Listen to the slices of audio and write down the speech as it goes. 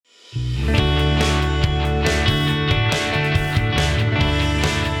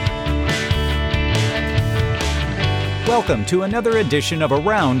Welcome to another edition of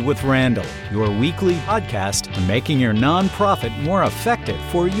Around with Randall, your weekly podcast on making your nonprofit more effective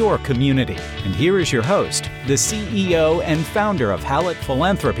for your community. And here is your host, the CEO and founder of Hallett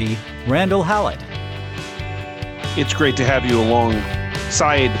Philanthropy, Randall Hallett. It's great to have you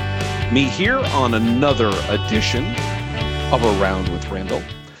alongside me here on another edition of Around with Randall.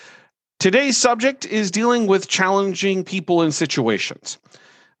 Today's subject is dealing with challenging people and situations.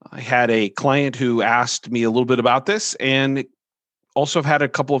 I had a client who asked me a little bit about this, and also have had a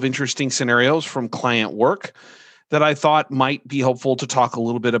couple of interesting scenarios from client work that I thought might be helpful to talk a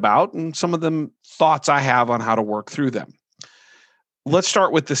little bit about, and some of them thoughts I have on how to work through them. Let's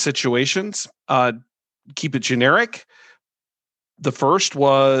start with the situations. Keep it generic. The first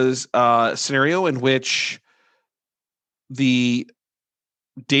was a scenario in which the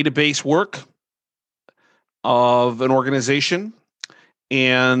database work of an organization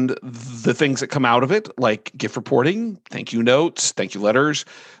and the things that come out of it, like gift reporting, thank you notes, thank you letters,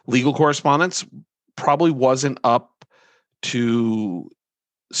 legal correspondence, probably wasn't up to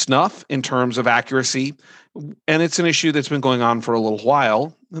snuff in terms of accuracy. And it's an issue that's been going on for a little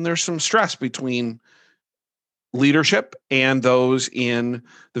while. And there's some stress between leadership and those in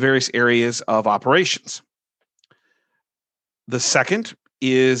the various areas of operations. The second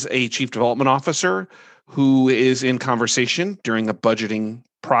is a chief development officer who is in conversation during a budgeting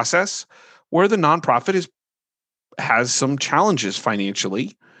process where the nonprofit has some challenges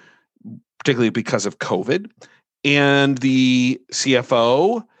financially, particularly because of COVID. And the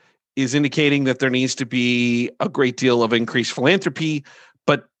CFO is indicating that there needs to be a great deal of increased philanthropy,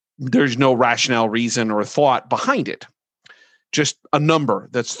 but there's no rationale, reason, or thought behind it. Just a number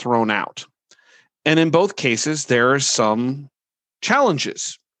that's thrown out. And in both cases, there are some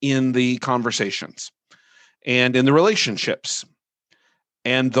challenges in the conversations and in the relationships.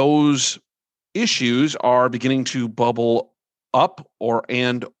 And those issues are beginning to bubble up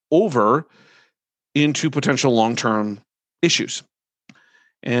and over into potential long-term issues.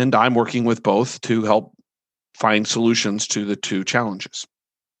 And I'm working with both to help find solutions to the two challenges.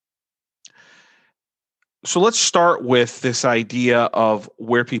 So let's start with this idea of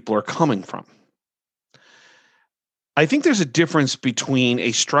where people are coming from. I think there's a difference between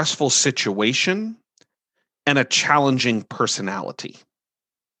a stressful situation and a challenging personality.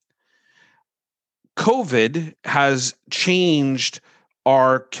 COVID has changed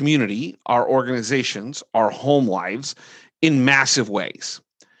our community, our organizations, our home lives in massive ways.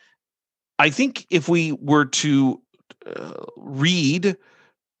 I think if we were to read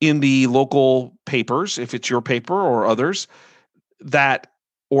in the local papers, if it's your paper or others,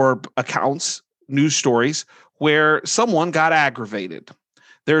 or accounts, news stories, where someone got aggravated.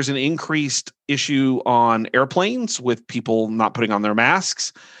 There's an increased issue on airplanes with people not putting on their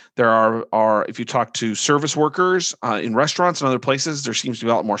masks. There are if you talk to service workers in restaurants and other places, there seems to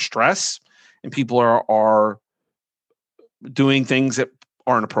be a lot more stress, and people are doing things that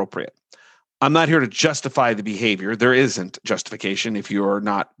aren't appropriate. I'm not here to justify the behavior. There isn't justification if you're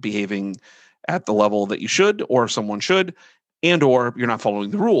not behaving at the level that you should, or someone should, and or you're not following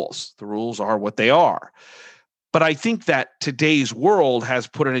the rules. The rules are what they are. But I think that today's world has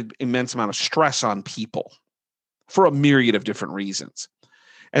put an immense amount of stress on people for a myriad of different reasons.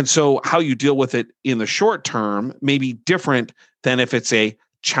 And so how you deal with it in the short term may be different than if it's a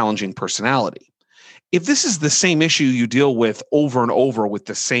challenging personality. If this is the same issue you deal with over and over with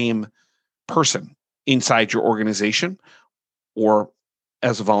the same person inside your organization or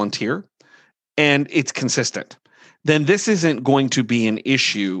as a volunteer, and it's consistent, then this isn't going to be an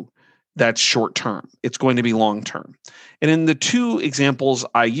issue that's short term. It's going to be long term. And in the two examples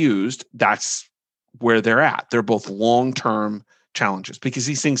I used, that's where they're at. They're both long term challenges because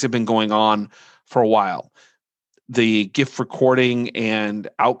these things have been going on for a while. The gift recording and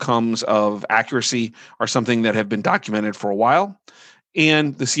outcomes of accuracy are something that have been documented for a while.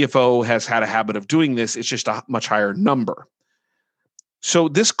 And the CFO has had a habit of doing this. It's just a much higher number. So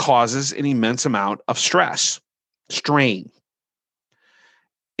this causes an immense amount of stress, strain.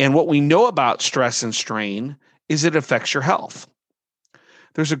 And what we know about stress and strain is it affects your health.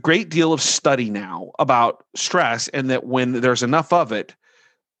 There's a great deal of study now about stress, and that when there's enough of it,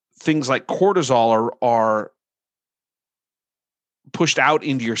 things like cortisol are pushed out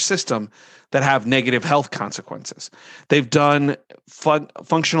into your system that have negative health consequences. They've done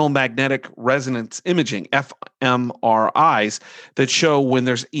functional magnetic resonance imaging, fMRIs, that show when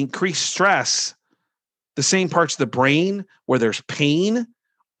there's increased stress, the same parts of the brain where there's pain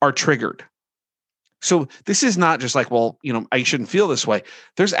are triggered. So this is not just like, well, I shouldn't feel this way.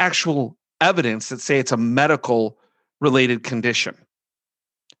 There's actual evidence that say it's a medical related condition.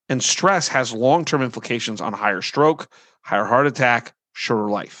 And stress has long-term implications on higher stroke, higher heart attack, shorter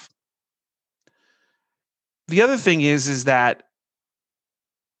life. The other thing is that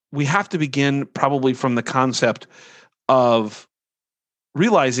we have to begin probably from the concept of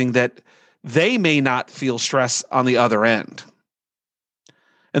realizing that they may not feel stress on the other end.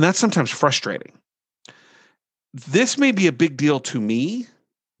 And that's sometimes frustrating. This may be a big deal to me,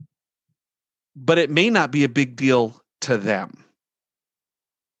 but it may not be a big deal to them.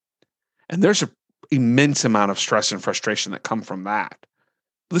 And there's an immense amount of stress and frustration that come from that.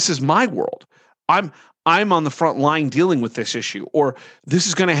 This is my world. I'm on the front line dealing with this issue, or this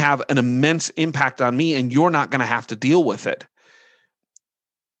is going to have an immense impact on me and you're not going to have to deal with it.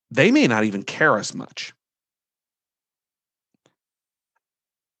 They may not even care as much.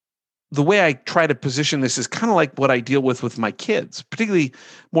 The way I try to position this is kind of like what I deal with my kids, particularly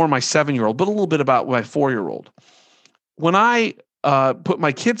more my 7-year-old, but a little bit about my 4-year-old. When I put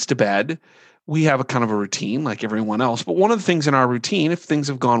my kids to bed, we have a kind of a routine like everyone else. But one of the things in our routine, if things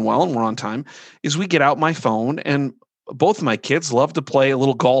have gone well and we're on time, is we get out my phone, and both of my kids love to play a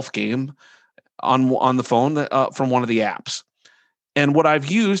little golf game on the phone from one of the apps. And what I've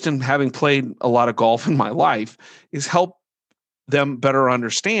used, and having played a lot of golf in my life, is help them better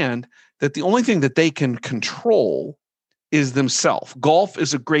understand that the only thing that they can control is themselves. Golf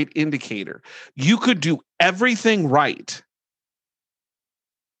is a great indicator. You could do everything right,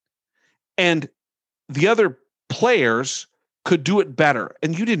 and the other players could do it better,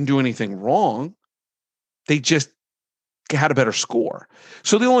 and you didn't do anything wrong. They just had a better score.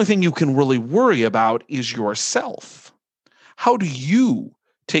 So the only thing you can really worry about is yourself. How do you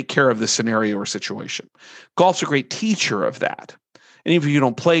take care of this scenario or situation? Golf's a great teacher of that. And if you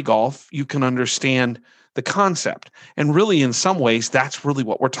don't play golf, you can understand the concept. And really, in some ways, that's really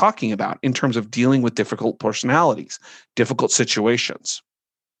what we're talking about in terms of dealing with difficult personalities, difficult situations.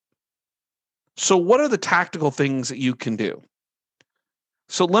 So what are the tactical things that you can do?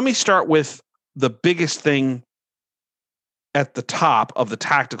 So let me start with the biggest thing at the top of the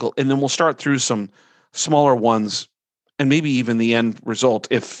tactical, and then we'll start through some smaller ones and maybe even the end result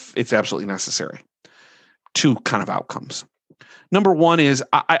if it's absolutely necessary. 2 kind of outcomes. Number one is,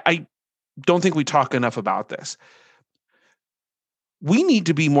 I don't think we talk enough about this. We need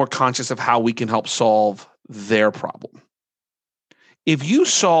to be more conscious of how we can help solve their problem. If you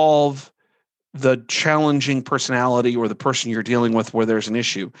solve the challenging personality or the person you're dealing with where there's an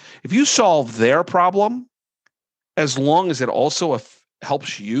issue, if you solve their problem, as long as it also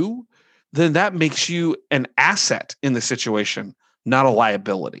helps you, then that makes you an asset in the situation, not a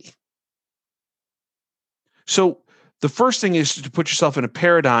liability. So the first thing is to put yourself in a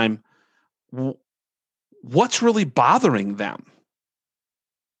paradigm. What's really bothering them?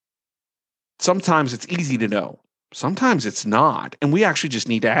 Sometimes it's easy to know. Sometimes it's not. And we actually just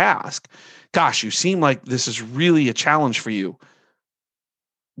need to ask, gosh, you seem like this is really a challenge for you.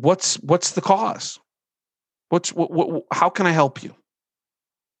 What's the cause? How can I help you?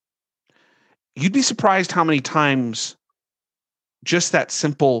 You'd be surprised how many times just that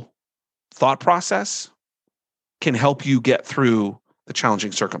simple thought process can help you get through the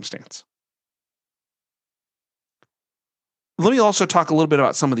challenging circumstance. Let me also talk a little bit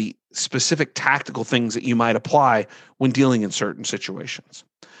about some of the specific tactical things that you might apply when dealing in certain situations.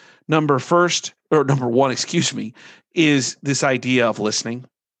 Number one, is this idea of listening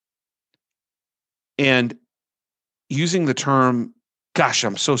and using the term, gosh,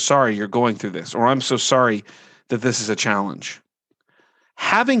 I'm so sorry you're going through this, or I'm so sorry that this is a challenge.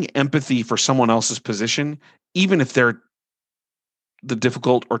 Having empathy for someone else's position, even if they're the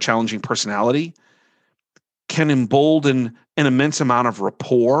difficult or challenging personality, can embolden an immense amount of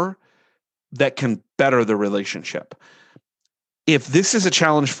rapport that can better the relationship. If this is a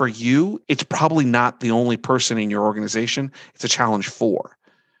challenge for you, it's probably not the only person in your organization it's a challenge for.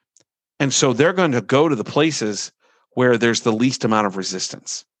 And so they're going to go to the places where there's the least amount of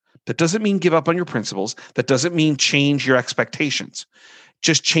resistance. That doesn't mean give up on your principles. That doesn't mean change your expectations.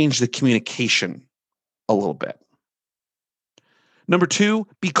 Just change the communication a little bit. Number 2,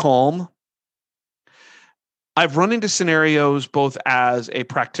 be calm. I've run into scenarios both as a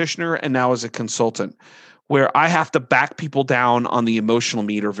practitioner and now as a consultant where I have to back people down on the emotional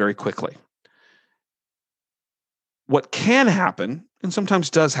meter very quickly. What can happen, and sometimes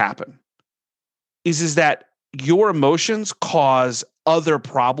does happen, is that your emotions cause other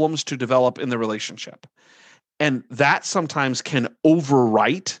problems to develop in the relationship. And that sometimes can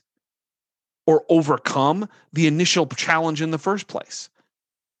overwrite or overcome the initial challenge in the first place.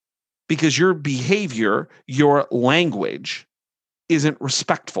 because your behavior, your language isn't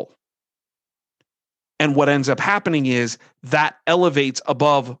respectful. And what ends up happening is that elevates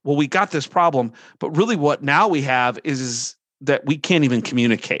above, well, we got this problem, but really what now we have is that we can't even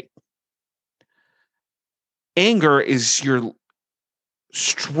communicate. Anger is your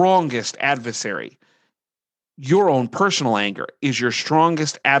strongest adversary. Your own personal anger is your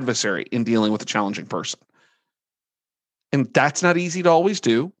strongest adversary in dealing with a challenging person. And that's not easy to always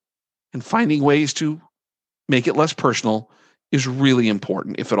do. And finding ways to make it less personal is really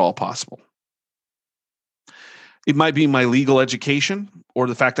important, if at all possible. It might be my legal education or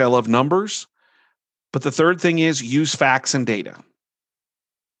the fact I love numbers. But the third thing is use facts and data.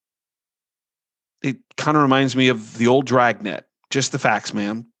 It kind of reminds me of the old Dragnet. Just the facts,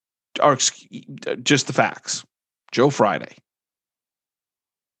 man. Or just the facts. Joe Friday.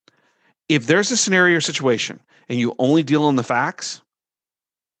 If there's a scenario or situation and you only deal in the facts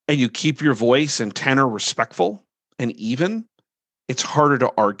and you keep your voice and tenor respectful and even, it's harder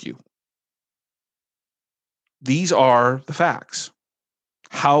to argue. These are the facts.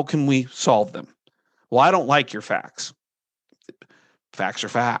 How can we solve them? Well, I don't like your facts. Facts are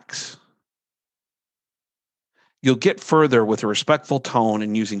facts. You'll get further with a respectful tone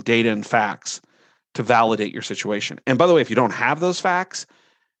and using data and facts to validate your situation. And by the way, if you don't have those facts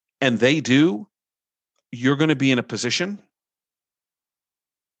and they do, you're going to be in a position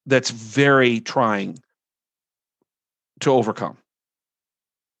that's very trying to overcome.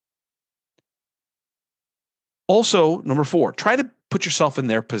 Also, number 4, try to put yourself in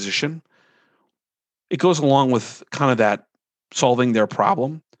their position. It goes along with kind of that solving their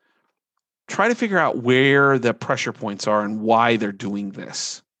problem. Try to figure out where the pressure points are and why they're doing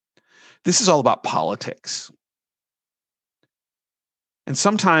this. This is all about politics. And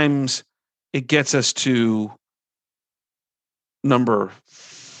sometimes it gets us to number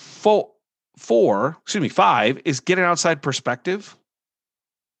 5 is get an outside perspective.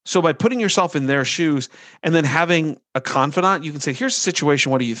 So by putting yourself in their shoes and then having a confidant, you can say, here's the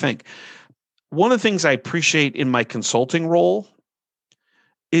situation. What do you think? One of the things I appreciate in my consulting role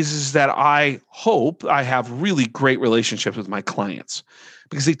is that I hope I have really great relationships with my clients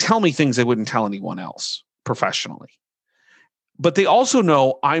because they tell me things they wouldn't tell anyone else professionally. But they also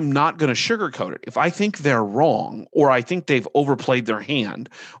know I'm not going to sugarcoat it. If I think they're wrong, or I think they've overplayed their hand,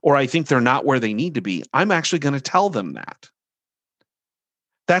 or I think they're not where they need to be, I'm actually going to tell them that.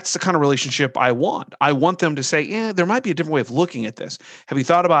 That's the kind of relationship I want. I want them to say, yeah, there might be a different way of looking at this. Have you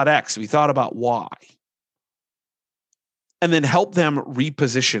thought about X? Have you thought about Y? And then help them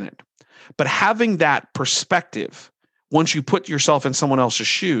reposition it. But having that perspective, once you put yourself in someone else's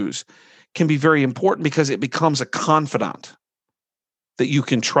shoes, can be very important because it becomes a confidant that you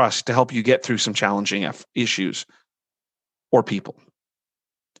can trust to help you get through some challenging issues or people.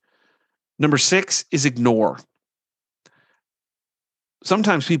 Number 6 is ignore.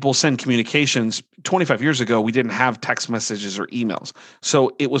 Sometimes people send communications. 25 years ago, we didn't have text messages or emails,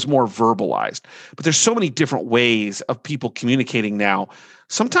 so it was more verbalized. But there's so many different ways of people communicating now.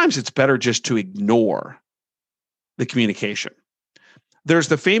 Sometimes it's better just to ignore the communication. There's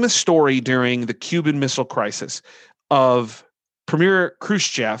the famous story during the Cuban Missile Crisis of Premier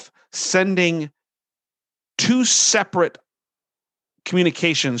Khrushchev sending 2 separate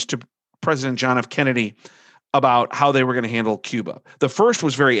communications to President John F. Kennedy about how they were going to handle Cuba. The first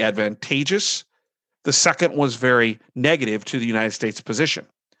was very advantageous. The second was very negative to the United States position.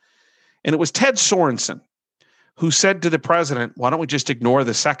 And it was Ted Sorensen who said to the president, why don't we just ignore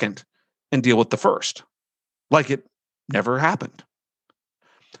the second and deal with the first? Like it never happened.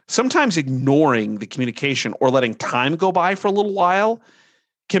 Sometimes ignoring the communication or letting time go by for a little while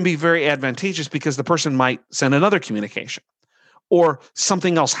can be very advantageous because the person might send another communication or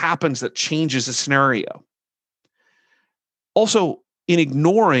something else happens that changes the scenario. Also, in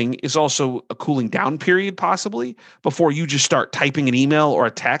ignoring is also a cooling down period possibly before you just start typing an email or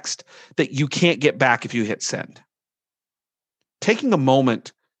a text that you can't get back if you hit send. Taking a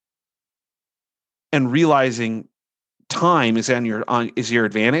moment and realizing time is your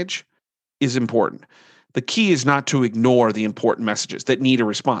advantage is important. The key is not to ignore the important messages that need a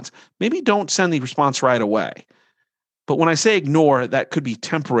response. Maybe don't send the response right away. But when I say ignore, that could be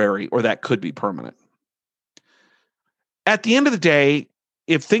temporary or that could be permanent. At the end of the day,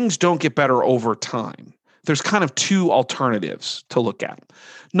 if things don't get better over time, there's kind of 2 alternatives to look at.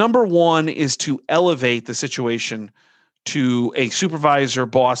 Number 1 is to elevate the situation to a supervisor,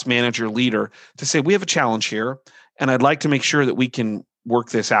 boss, manager, leader to say, we have a challenge here, and I'd like to make sure that we can work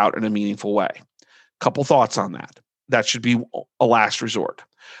this out in a meaningful way. Couple thoughts on that. that should be a last resort.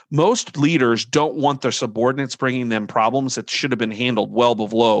 Most leaders don't want their subordinates bringing them problems that should have been handled well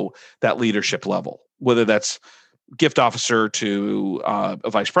below that leadership level, whether that's gift officer to a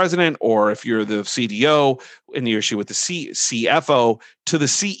vice president, or if you're the CDO and the issue with the CFO to the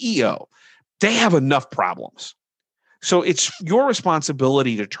CEO. They have enough problems. So it's your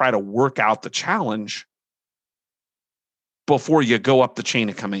responsibility to try to work out the challenge before you go up the chain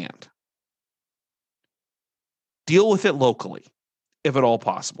of command. Deal with it locally, if at all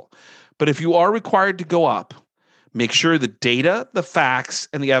possible. But if you are required to go up, make sure the data, the facts,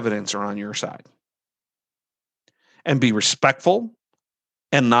 and the evidence are on your side. And be respectful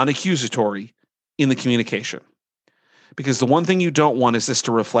and non-accusatory in the communication. Because the one thing you don't want is this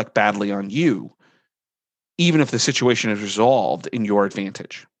to reflect badly on you, even if the situation is resolved in your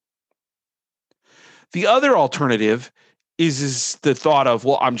advantage. The other alternative is the thought of,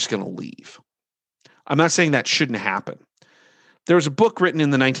 well, I'm just going to leave. I'm not saying that shouldn't happen. There was a book written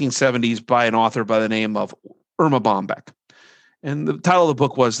in the 1970s by an author by the name of Erma Bombeck. And the title of the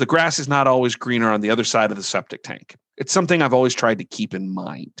book was The Grass is Not Always Greener on the Other Side of the Septic Tank. It's something I've always tried to keep in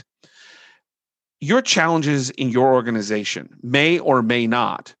mind. Your challenges in your organization may or may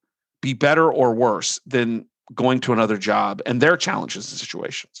not be better or worse than going to another job and their challenges and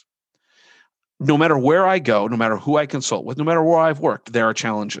situations. No matter where I go, no matter who I consult with, no matter where I've worked, there are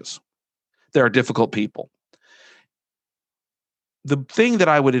challenges. There are difficult people. The thing that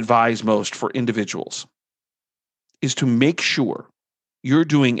I would advise most for individuals is to make sure you're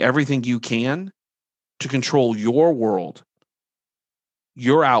doing everything you can to control your world,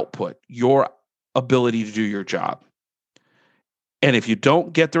 your output, your ability to do your job. And if you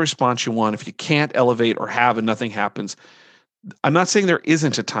don't get the response you want, if you can't elevate or have and nothing happens, I'm not saying there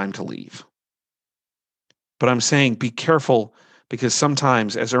isn't a time to leave. But I'm saying be careful, because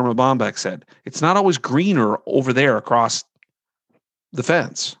sometimes, as Erma Bombeck said, it's not always greener over there across the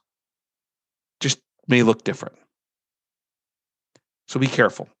fence. Just may look different. So be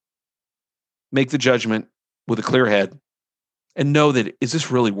careful. Make the judgment with a clear head and know that, is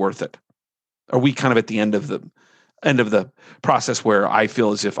this really worth it? Are we kind of at the end of the process where I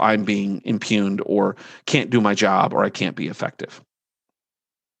feel as if I'm being impugned or can't do my job or I can't be effective?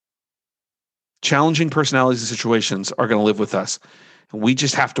 Challenging personalities and situations are going to live with us, and we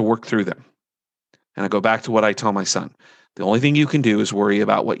just have to work through them. And I go back to what I tell my son. The only thing you can do is worry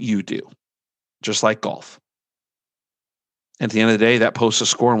about what you do, just like golf. At the end of the day, that posts a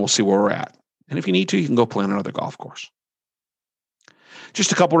score and we'll see where we're at. And if you need to, you can go play on another golf course.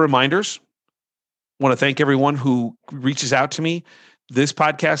 Just a couple of reminders. I want to thank everyone who reaches out to me. This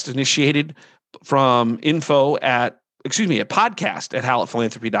podcast initiated from a podcast at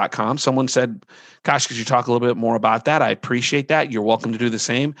hallettphilanthropy.com. Someone said, gosh, could you talk a little bit more about that? I appreciate that. You're welcome to do the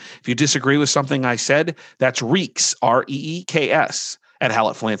same. If you disagree with something I said, that's Reeks, REEKS, at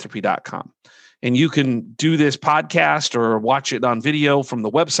hallettphilanthropy.com. And you can do this podcast or watch it on video from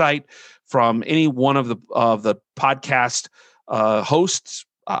the website, from any one of the podcast hosts,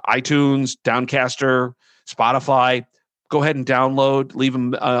 iTunes, Downcastr, Spotify. Go ahead and download, leave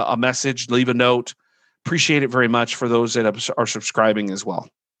a message, leave a note. Appreciate it very much for those that are subscribing as well.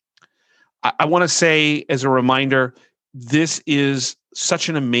 I want to say, as a reminder, this is such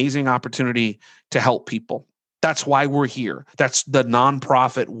an amazing opportunity to help people. That's why we're here. That's the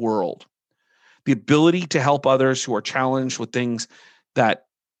nonprofit world. The ability to help others who are challenged with things that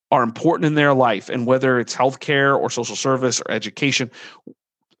are important in their life, and whether it's healthcare or social service or education,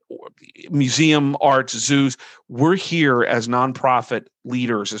 or museum, arts, zoos, we're here as nonprofit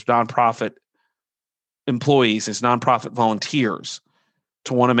leaders, as nonprofit employees, as nonprofit volunteers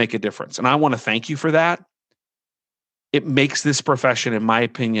to want to make a difference. And I want to thank you for that. It makes this profession, in my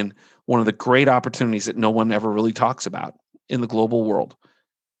opinion, one of the great opportunities that no one ever really talks about in the global world.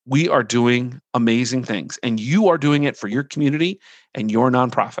 We are doing amazing things, and you are doing it for your community and your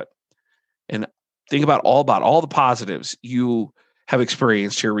nonprofit. And think about all the positives you have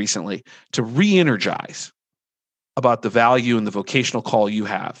experienced here recently to re-energize about the value and the vocational call you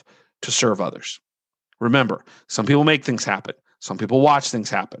have to serve others. Remember, some people make things happen. Some people watch things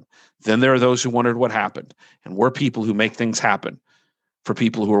happen. Then there are those who wondered what happened. And we're people who make things happen for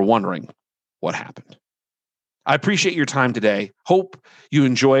people who are wondering what happened. I appreciate your time today. Hope you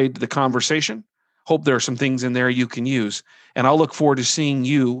enjoyed the conversation. Hope there are some things in there you can use. And I'll look forward to seeing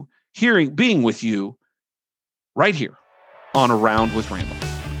you, being with you right here on Around with Randall.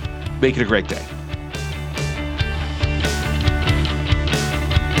 Make it a great day.